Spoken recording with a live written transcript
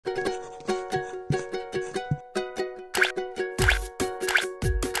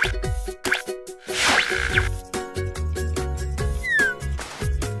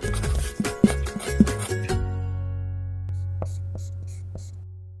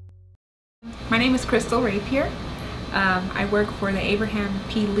My name is Crystal Rapier. I work for the Abraham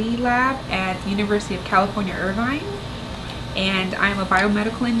P. Lee Lab at the University of California, Irvine, and I'm a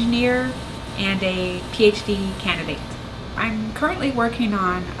biomedical engineer and a PhD candidate. I'm currently working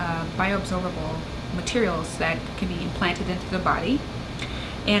on bioabsorbable materials that can be implanted into the body,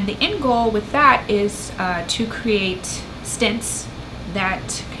 and the end goal with that is to create stents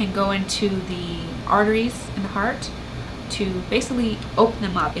that can go into the arteries in the heart to basically open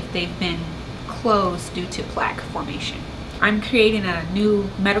them up if they've been closed due to plaque formation. I'm creating a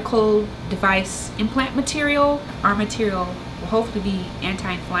new medical device implant material. Our material will hopefully be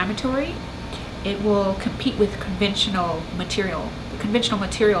anti-inflammatory. It will compete with conventional material. The conventional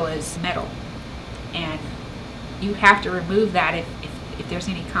material is metal, and you have to remove that if there's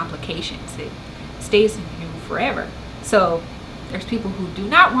any complications. It stays in you forever. So there's people who do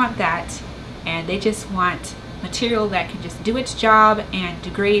not want that, and they just want material that can just do its job and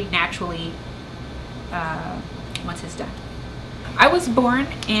degrade naturally once it's done. I was born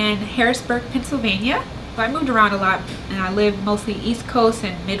in Harrisburg, Pennsylvania. I moved around a lot, and I lived mostly East Coast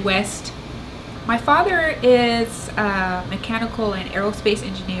and Midwest. My father is a mechanical and aerospace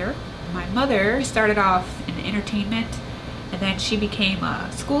engineer. My mother started off in entertainment, and then she became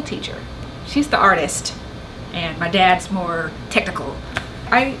a school teacher. She's the artist, and my dad's more technical.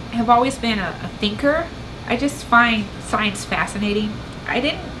 I have always been a thinker. I just find science fascinating. I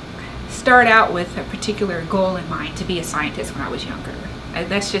didn't start out with a particular goal in mind to be a scientist when I was younger.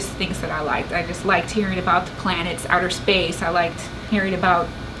 That's just things that I liked. I just liked hearing about the planets, outer space. I liked hearing about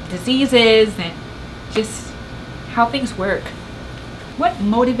diseases and just how things work. What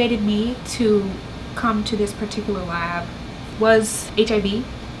motivated me to come to this particular lab was HIV,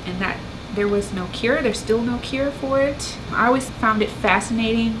 and that there was no cure. There's still no cure for it. I always found it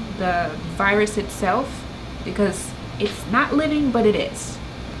fascinating, the virus itself, because it's not living, but it is.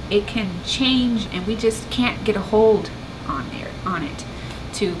 It can change, and we just can't get a hold on it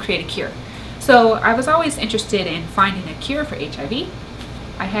to create a cure. So I was always interested in finding a cure for HIV.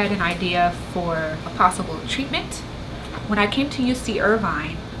 I had an idea for a possible treatment. When I came to UC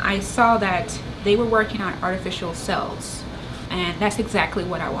Irvine, I saw that they were working on artificial cells, and that's exactly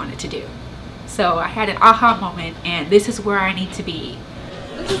what I wanted to do. So I had an aha moment, and this is where I need to be.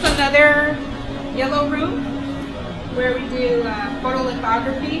 This is another yellow room where we do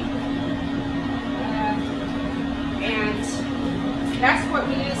photolithography, and that's what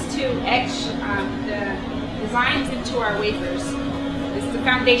we use to etch the designs into our wafers. It's the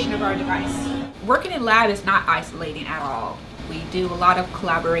foundation of our device. Working in lab is not isolating at all. We do a lot of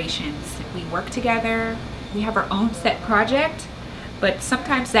collaborations. We work together. We have our own set project, but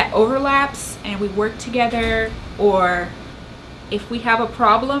sometimes that overlaps and we work together, or if we have a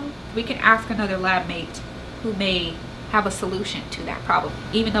problem, we can ask another lab mate who may have a solution to that problem.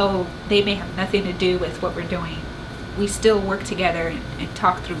 Even though they may have nothing to do with what we're doing, we still work together and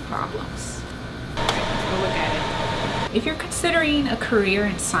talk through problems. Let's go look at it. If you're considering a career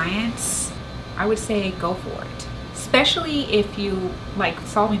in science, I would say go for it. Especially if you like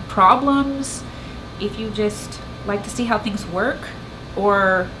solving problems, if you just like to see how things work,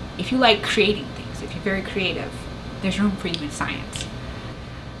 or if you like creating things, if you're very creative, there's room for you in science.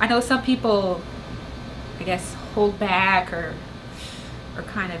 I know some people, I guess, hold back or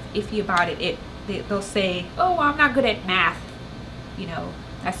kind of iffy about it. They'll say, oh, I'm not good at math. You know,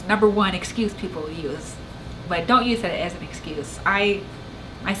 that's #1 excuse people use. But don't use that as an excuse. I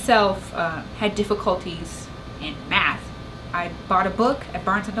myself had difficulties in math. I bought a book at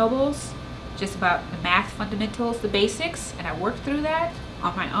Barnes & Noble's just about the math fundamentals, the basics, and I worked through that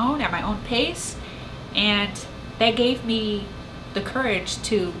on my own, at my own pace, and that gave me the courage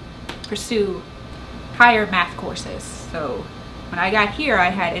to pursue higher math courses. So when I got here, I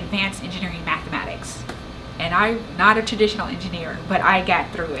had advanced engineering mathematics, and I'm not a traditional engineer, but I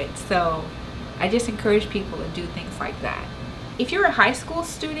got through it. So I just encourage people to do things like that. If you're a high school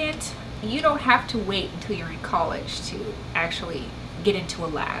student, you don't have to wait until you're in college to actually get into a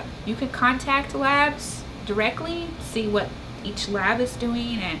lab. You can contact labs directly, see what each lab is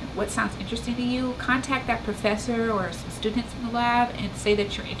doing and what sounds interesting to you. Contact that professor or some students in the lab and say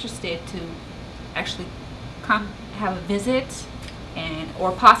that you're interested to actually come have a visit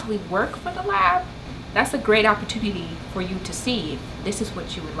or possibly work for the lab. That's a great opportunity for you to see if this is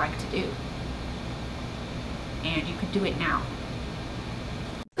what you would like to do. And you can do it now.